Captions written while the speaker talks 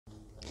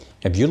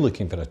If you're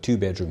looking for a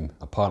 2-bedroom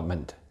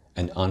apartment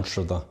in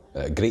Anstruther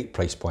at a great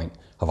price point,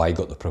 have I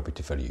got the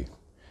property for you.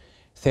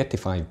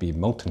 35B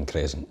Milton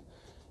Crescent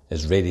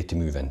is ready to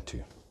move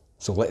into.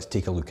 So let's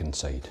take a look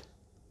inside.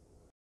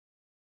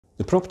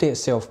 The property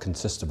itself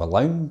consists of a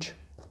lounge,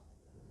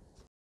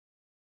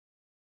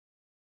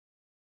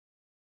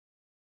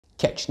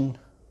 kitchen,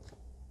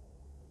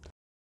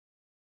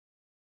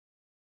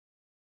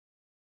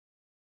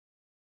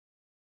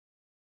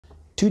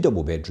 two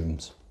double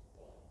bedrooms,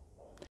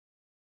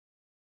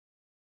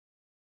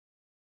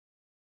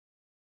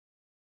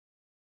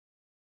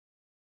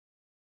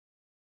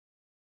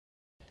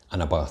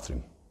 and a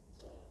bathroom.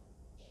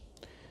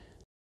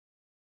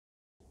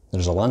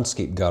 There's a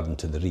landscape garden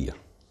to the rear.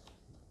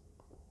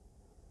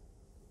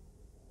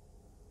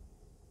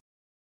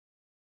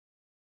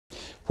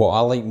 What I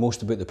like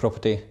most about the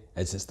property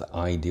is it's the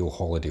ideal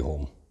holiday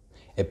home.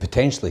 It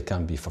potentially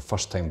can be for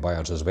first-time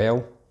buyers as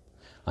well,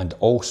 and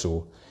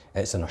also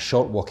it's in a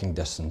short walking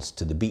distance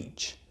to the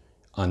beach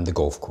and the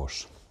golf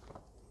course.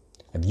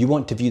 If you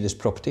want to view this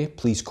property,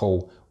 please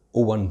call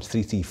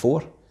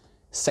 01334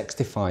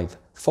 65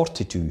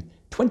 42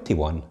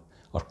 21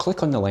 or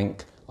click on the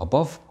link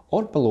above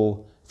or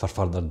below for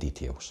further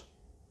details.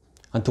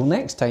 Until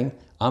next time,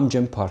 I'm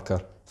Jim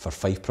Parker for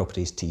Fife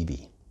Properties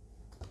TV.